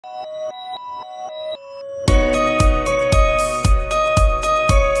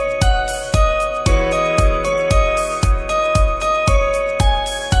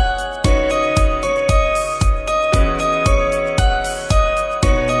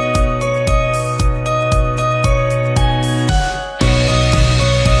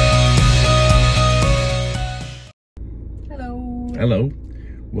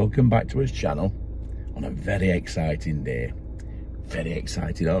welcome back to his channel on a very exciting day. Very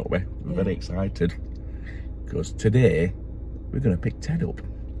excited, aren't we? We're very excited because today we're going to pick Ted up.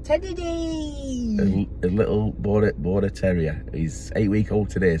 Teddy Day! A little Boarder Terrier. He's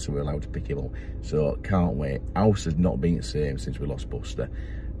 8-week-old today, so we're allowed to pick him up. So can't wait. House has not been the same since we lost Buster,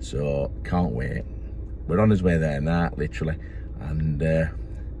 so can't wait. We're on his way there now, literally, and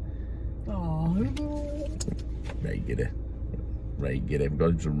right giddy. We've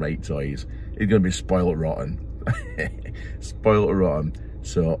got him some right toys. He's going to be spoiled rotten. Spoiled rotten.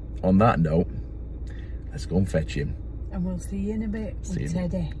 So, on that note, let's go and fetch him. And we'll see you in a bit with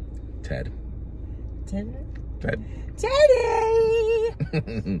Teddy. Ted. Teddy? Ted.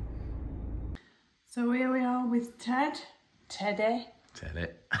 Teddy! So here we are with Teddy.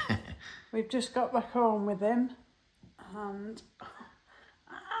 We've just got back home with him. And,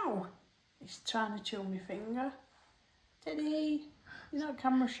 ow! He's trying to chew my finger. Teddy, you're not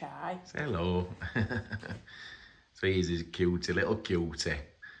camera shy. Say hello. So he's a cutie, little cutie.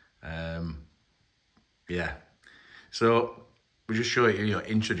 Yeah. So we'll just show you,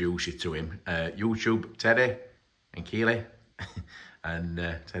 introduce you to him. YouTube, Teddy and Keely. And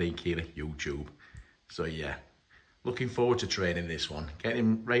Teddy and Keely, YouTube. So yeah, looking forward to training this one. Getting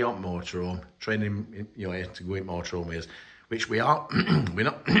him right on motorhome, training him, to go in motorhome with us, which we are. We're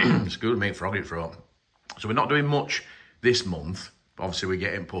not, excuse me, froggy throat. So we're not doing much this month. Obviously we're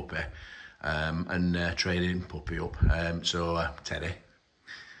getting puppy and training puppy up. Teddy.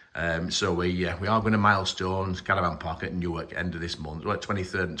 So we are going to Milestones Caravan Park at Newark end of this month. Well,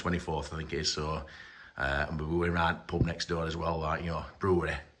 23rd and 24th I think it is. So and we're going around pub next door as well, like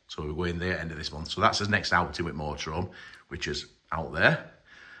brewery. So we're going there end of this month. So that's his next outing with motorhome, which is out there,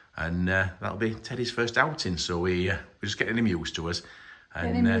 and that'll be Teddy's first outing. So we're just getting him used to us. And,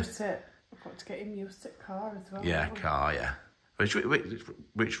 getting him used to. I've got to get him used to car as well. Yeah, car, yeah. Which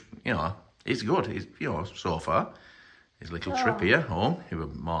he's good. He's so far. His little trip here home, he was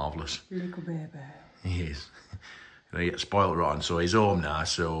marvellous. Little baby. He is. He gets spoiled rotten, so he's home now.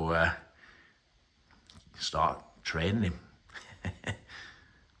 So start training him.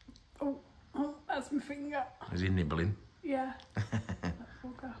 Oh, that's my finger. Is he nibbling? Yeah.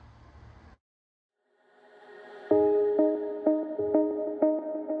 We'll go.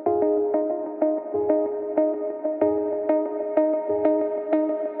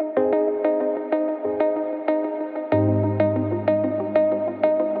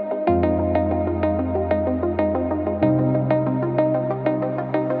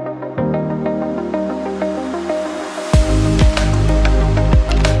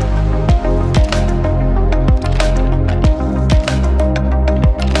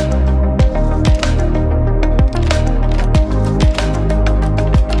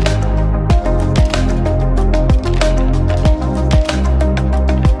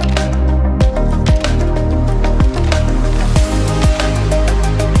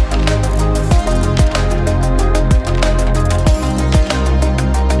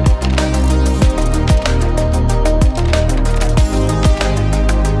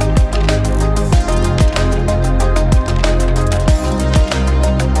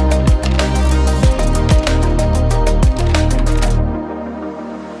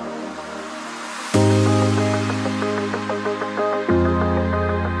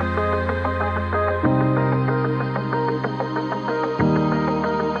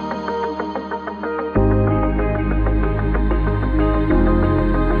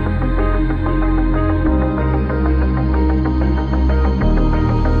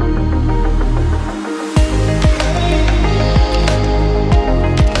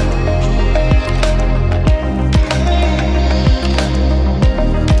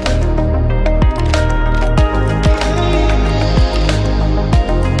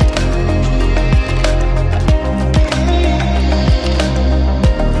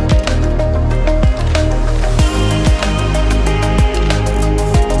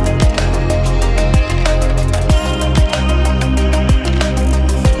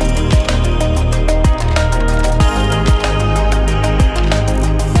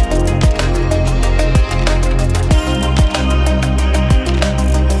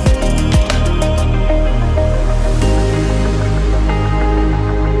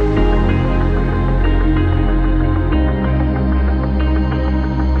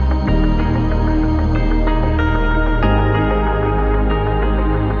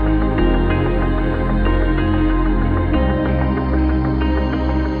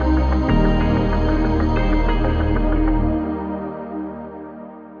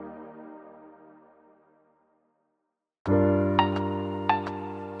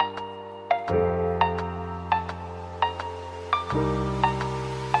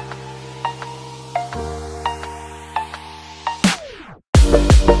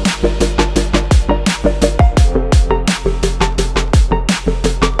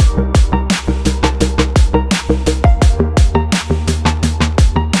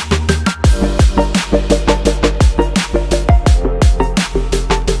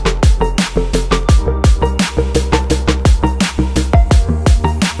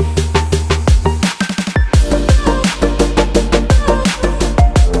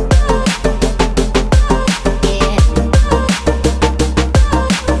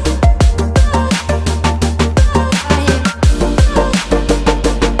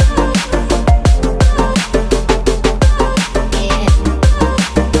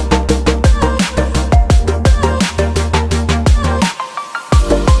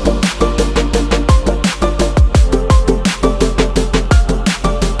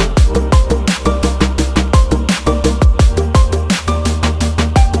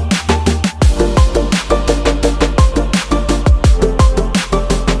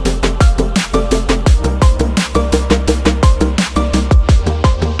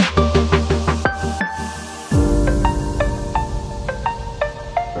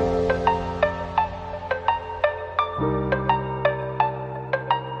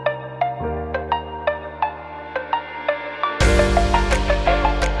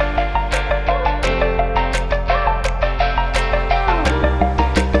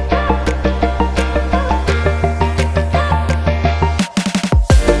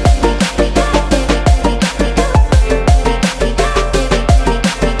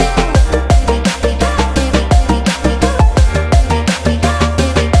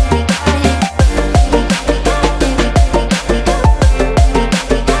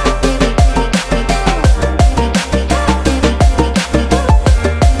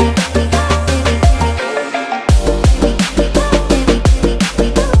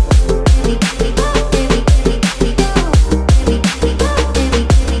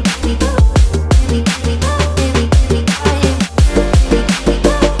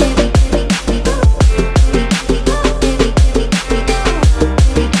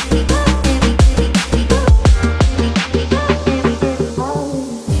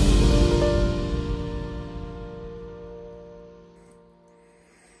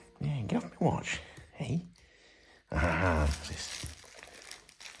 Ah, what's this?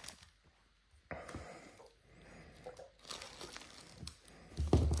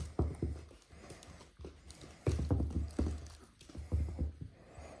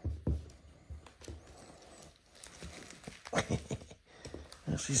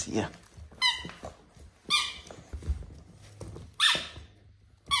 What's this here?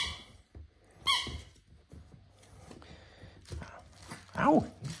 Ow,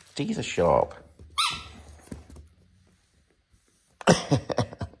 teeth are sharp.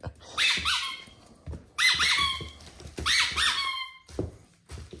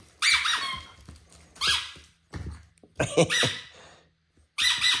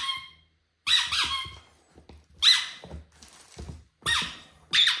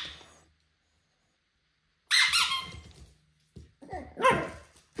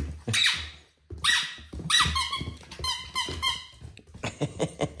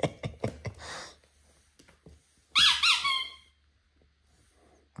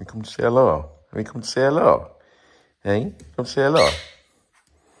 You come to say hello? Have you come to say hello? Hey, come say hello?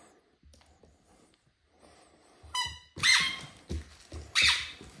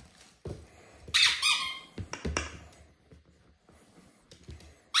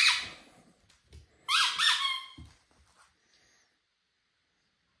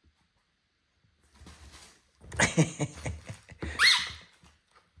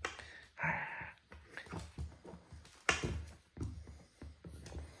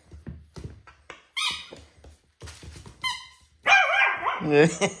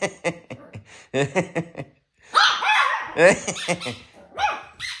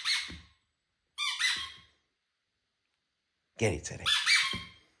 Get it, Teddy.